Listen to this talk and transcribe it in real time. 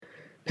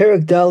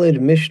Perek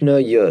Daled Mishnah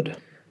Yud.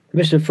 The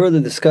Mishnah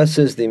further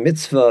discusses the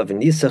mitzvah of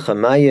Nisach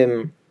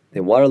HaMayim,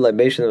 the water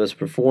libation that was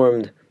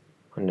performed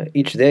on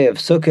each day of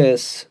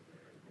Sukkah.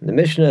 The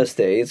Mishnah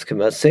states,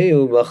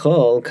 "K'maseu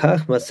b'chol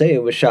kach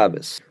maseu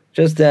b'Shabbos."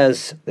 Just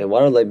as the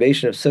water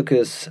libation of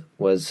Sukkah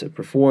was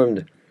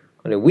performed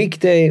on a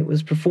weekday, it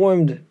was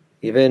performed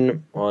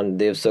even on the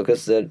day of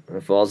Sukkah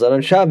that falls out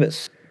on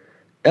Shabbos.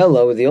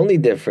 Ella, with the only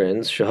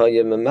difference,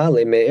 Shahaya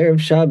Mamale Me'erev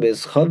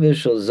Shabbos Chavish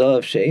Shel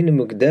Zav She'einu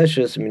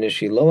Mukdeshes Min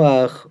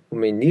Shiloach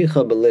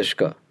U'Menicha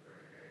B'Lishka.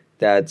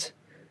 That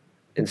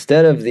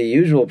instead of the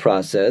usual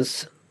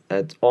process,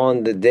 that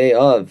on the day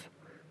of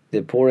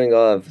the pouring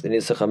of the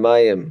Nisach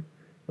HaMayim,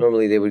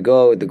 normally they would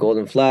go with the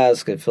golden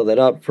flask and fill that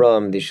up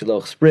from the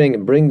Shiloach spring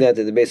and bring that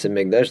to the base of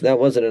Mikdash. That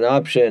wasn't an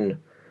option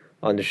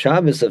on the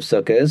Shabbos of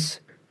Sukkot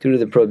due to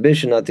the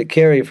prohibition not to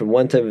carry from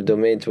one type of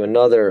domain to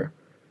another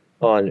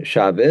on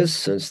Shabbos.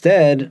 So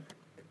instead,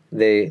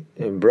 they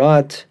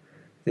brought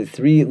the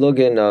 3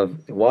 lugan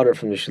of water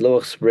from the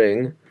Shiloach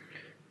spring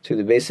to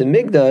the base of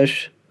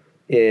Mikdash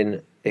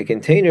in a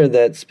container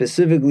that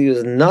specifically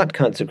was not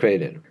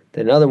consecrated.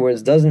 That, in other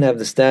words, doesn't have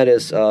the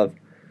status of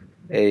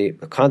a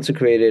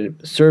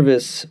consecrated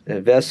service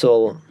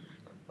vessel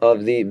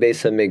of the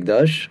base of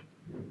Mikdash,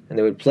 and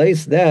they would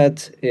place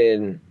that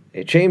in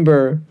a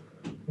chamber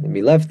and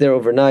be left there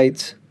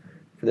overnight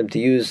for them to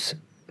use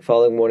the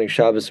following morning,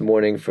 Shabbos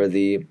morning, for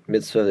the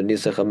mitzvah of the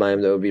Nisach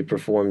HaMayim that would be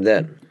performed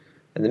then.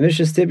 And the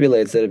Mishnah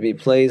stipulates that it be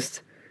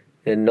placed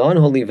in a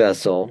non-holy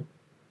vessel,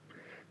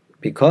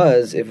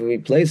 because if we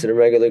place it in a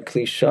regular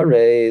kli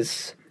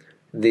shares,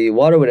 the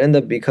water would end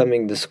up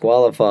becoming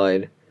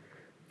disqualified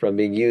from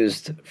being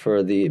used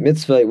for the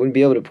mitzvah. You wouldn't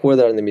be able to pour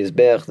that on the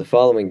mizbeach the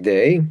following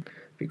day,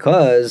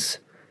 because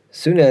as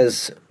soon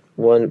as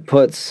one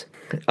puts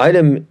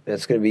item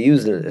that's going to be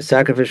used in a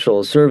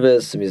sacrificial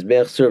service, a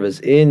mizbeach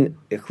service, in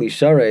a kli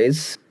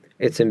shares,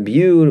 it's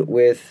imbued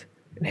with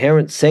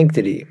inherent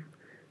sanctity,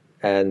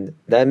 and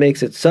that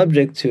makes it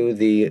subject to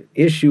the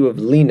issue of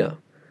lina.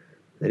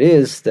 That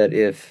is, that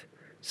if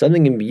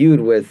something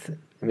imbued with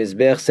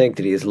mizbeach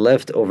sanctity is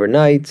left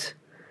overnight,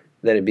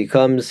 then it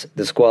becomes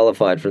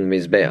disqualified from the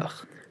mizbeach.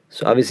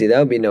 So obviously that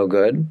would be no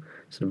good.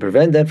 So to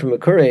prevent that from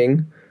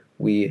occurring,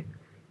 we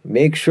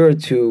make sure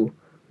to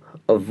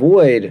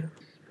avoid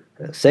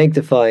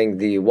sanctifying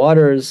the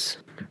waters,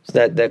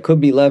 so that could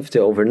be left to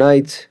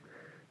overnight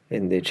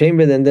in the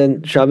chamber. And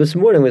then Shabbos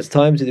morning, when it's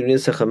time to do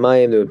Nisach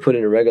HaMayim, they would put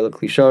in a regular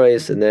kli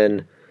shares and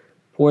then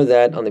pour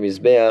that on the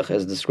mizbeach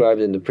as described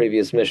in the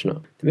previous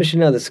Mishnah. The Mishnah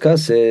now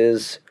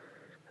discusses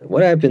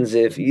what happens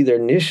if either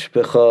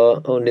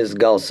nishpecha or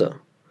nisgalsa,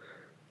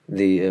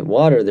 the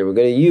water they were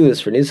going to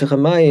use for Nisach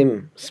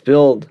HaMayim,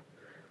 spilled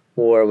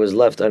or was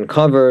left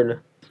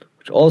uncovered,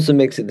 which also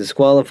makes it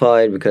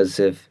disqualified, because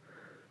if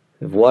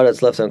water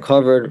that's left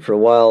uncovered for a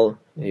while,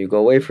 you go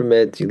away from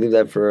it, you leave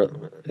that for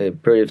a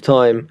period of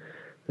time,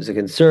 there's a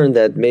concern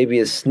that maybe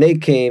a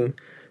snake came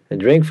and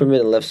drank from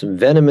it and left some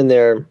venom in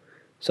there.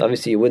 So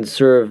obviously you wouldn't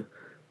serve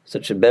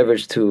such a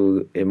beverage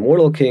to a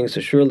mortal king, so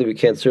surely we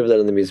can't serve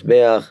that on the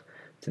mizbeach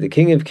to the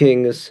King of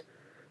Kings,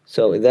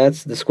 so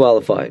that's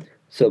disqualified.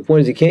 So the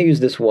point is, you can't use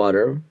this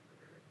water,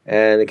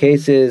 and the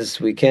case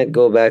is we can't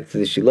go back to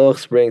the Shiloach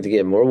spring to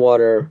get more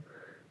water.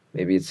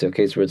 Maybe it's a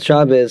case where it's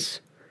Shabbos.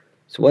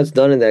 So what's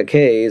done in that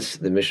case?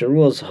 The Mishnah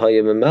rules,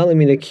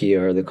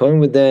 the Kohen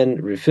would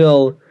then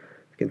refill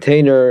the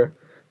container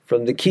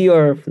from the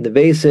kiyar, from the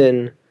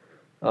basin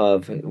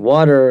of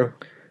water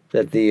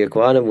that the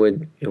Kohanim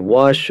would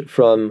wash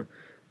from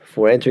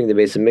before entering the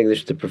base of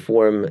Mikdash to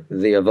perform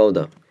the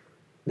avoda.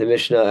 The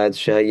Mishnah adds,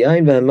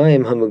 "Shehayayin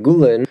v'hamayim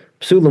hamagulin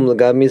psulim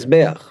l'gab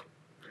mizbeach."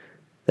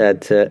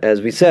 That,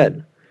 as we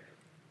said,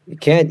 you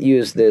can't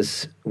use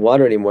this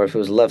water anymore if it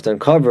was left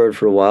uncovered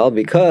for a while,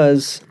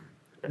 because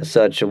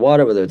such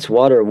water, whether it's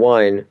water or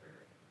wine,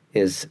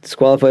 is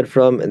disqualified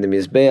from and the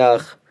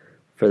mizbeach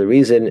for the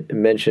reason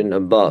mentioned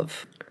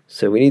above.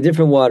 So we need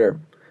different water.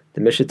 The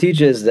Mishnah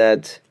teaches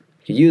that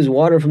you use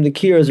water from the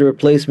kiyar as a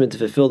replacement to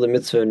fulfill the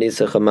mitzvah of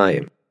Nisach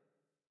HaMayim.